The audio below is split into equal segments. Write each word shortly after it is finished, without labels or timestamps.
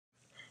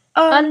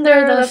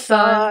under the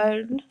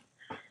sun.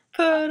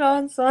 Put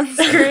on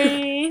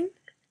sunscreen,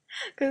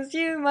 cause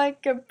you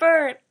might get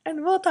burnt.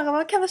 And we'll talk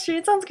about chemistry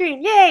and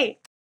sunscreen. Yay!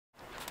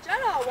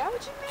 Jenna, why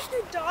would you make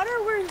your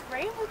daughter wear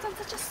rainboots on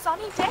such a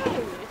sunny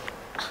day?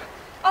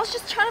 I was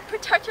just trying to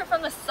protect her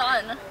from the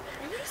sun. Are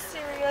you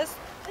serious?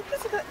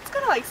 It's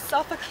gonna like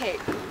suffocate.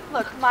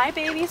 Look, my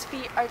baby's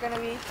feet are gonna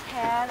be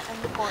tan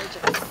and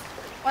gorgeous.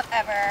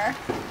 Whatever.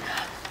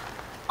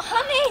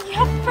 Honey, you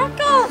have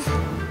freckles.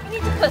 You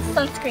need to put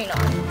sunscreen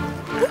on.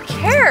 Who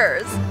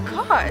cares?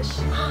 Gosh.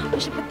 You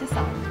should put this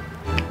on.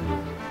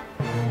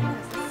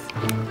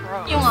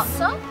 Gross. You want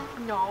some?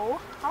 No.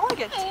 I want to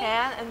get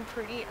tan and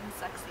pretty and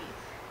sexy.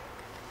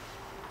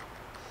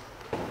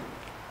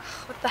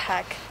 What the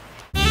heck?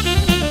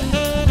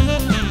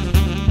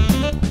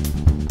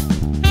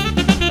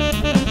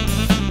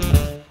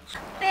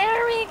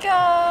 There we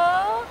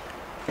go.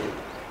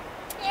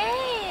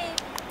 Yay.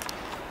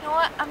 You know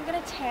what? I'm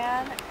gonna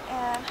tan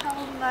and have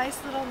a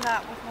nice little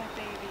nap with my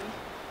baby.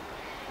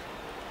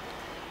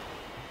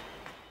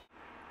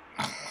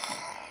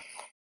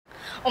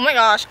 Oh my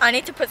gosh, I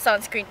need to put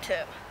sunscreen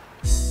too.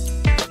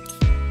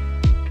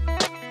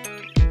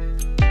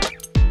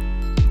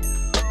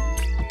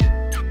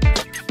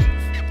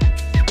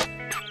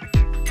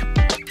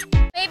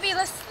 Baby,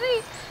 let's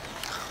sleep.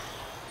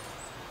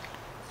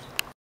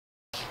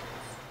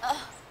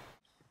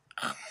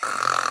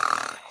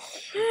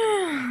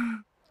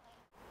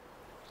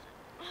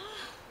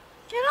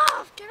 Get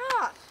off! Get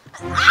off!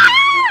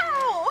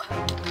 Ow!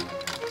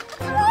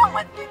 What's wrong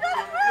with me?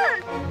 That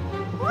hurt!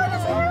 Why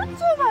does it hurt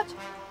so much?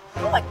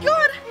 Oh my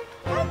god!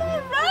 I'm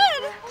all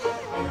red!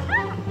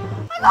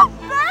 I got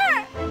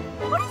burnt!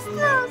 What is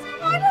this?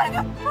 Why did I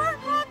get burnt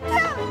right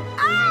there?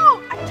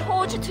 Ow! I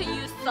told you to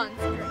use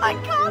sunscreen. My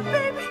god,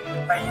 baby!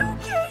 Are you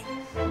okay?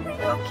 Are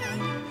you okay?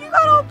 You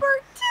got all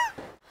burnt too!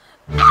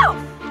 Ow!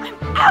 I'm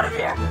out of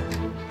here!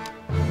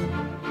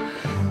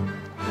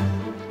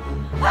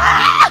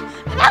 Ah!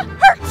 That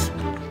hurts!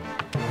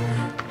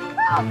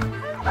 Ow!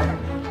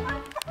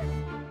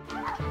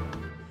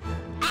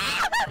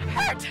 Ah, that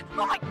hurt!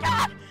 Oh my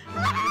god!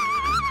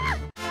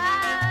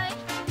 Bye.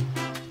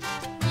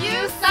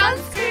 Use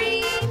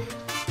sunscreen.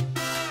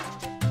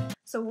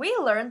 So we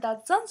learned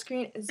that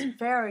sunscreen is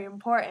very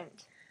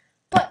important.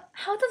 But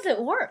how does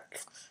it work?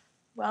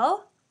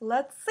 Well,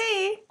 let's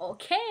see.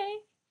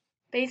 Okay.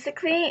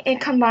 Basically, it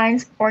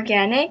combines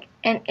organic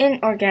and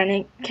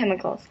inorganic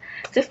chemicals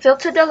to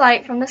filter the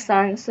light from the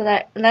sun so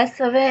that less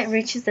of it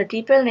reaches the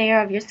deeper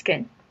layer of your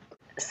skin.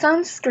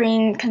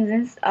 Sunscreen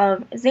consists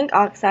of zinc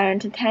oxide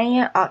and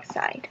titanium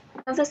oxide.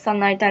 Of the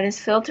sunlight that is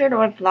filtered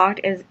or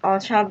blocked is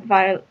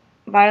ultraviolet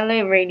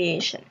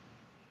radiation.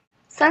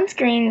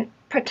 Sunscreen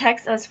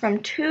protects us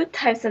from two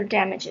types of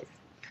damages: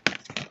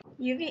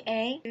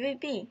 UVA and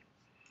UVB.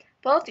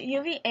 Both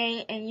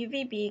UVA and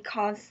UVB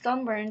cause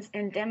sunburns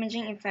and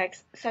damaging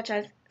effects such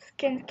as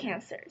skin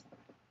cancers.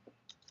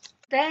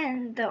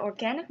 Then the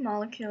organic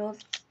molecules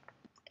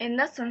in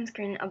the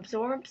sunscreen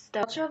absorbs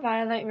the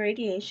ultraviolet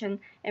radiation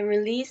and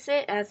release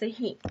it as a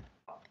heat.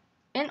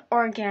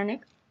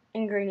 Inorganic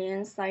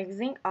ingredients like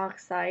zinc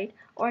oxide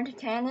or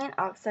titanium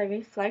oxide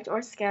reflect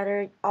or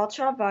scatter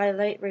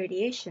ultraviolet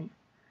radiation.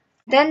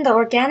 Then the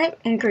organic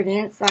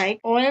ingredients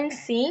like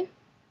OMC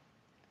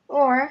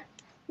or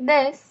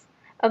this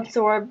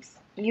absorbs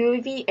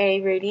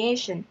UVA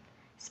radiation,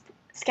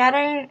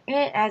 scattering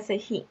it as a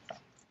heat.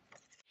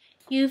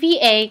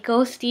 UVA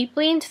goes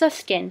deeply into the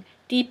skin,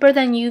 deeper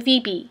than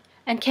UVB,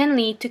 and can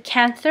lead to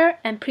cancer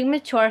and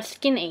premature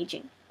skin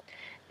aging.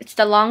 It's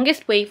the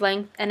longest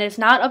wavelength and is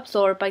not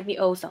absorbed by the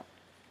ozone.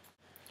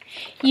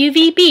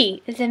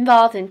 UVB is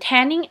involved in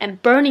tanning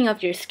and burning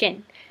of your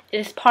skin. It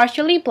is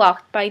partially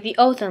blocked by the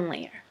ozone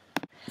layer.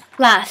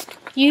 Last,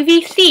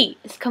 UVC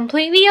is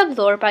completely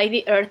absorbed by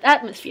the Earth's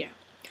atmosphere.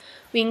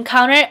 We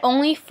encounter it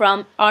only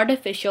from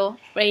artificial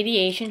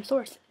radiation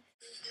sources.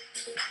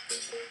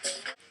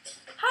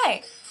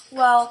 Hi!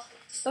 Well,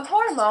 the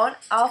hormone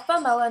alpha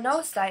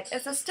melanocyte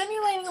is a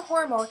stimulating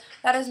hormone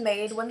that is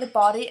made when the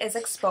body is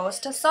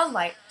exposed to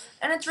sunlight,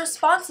 and it's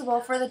responsible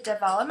for the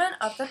development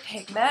of the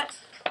pigment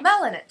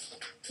melanin.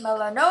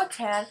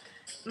 Melanotan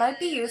might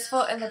be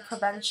useful in the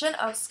prevention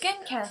of skin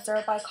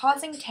cancer by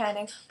causing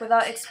tanning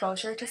without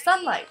exposure to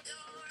sunlight.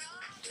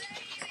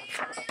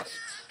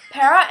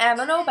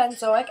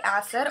 Para-aminobenzoic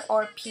acid,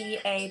 or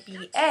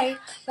PABA,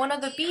 one of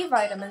the B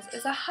vitamins,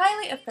 is a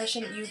highly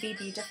efficient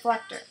UVB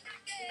deflector.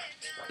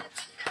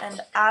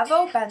 And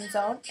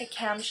avobenzone, a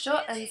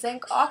camshaw, and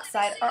zinc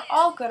oxide are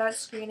all good at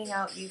screening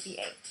out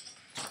UVA.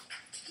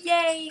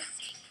 Yay!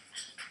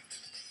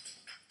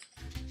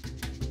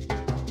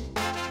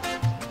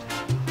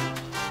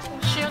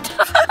 Shoot.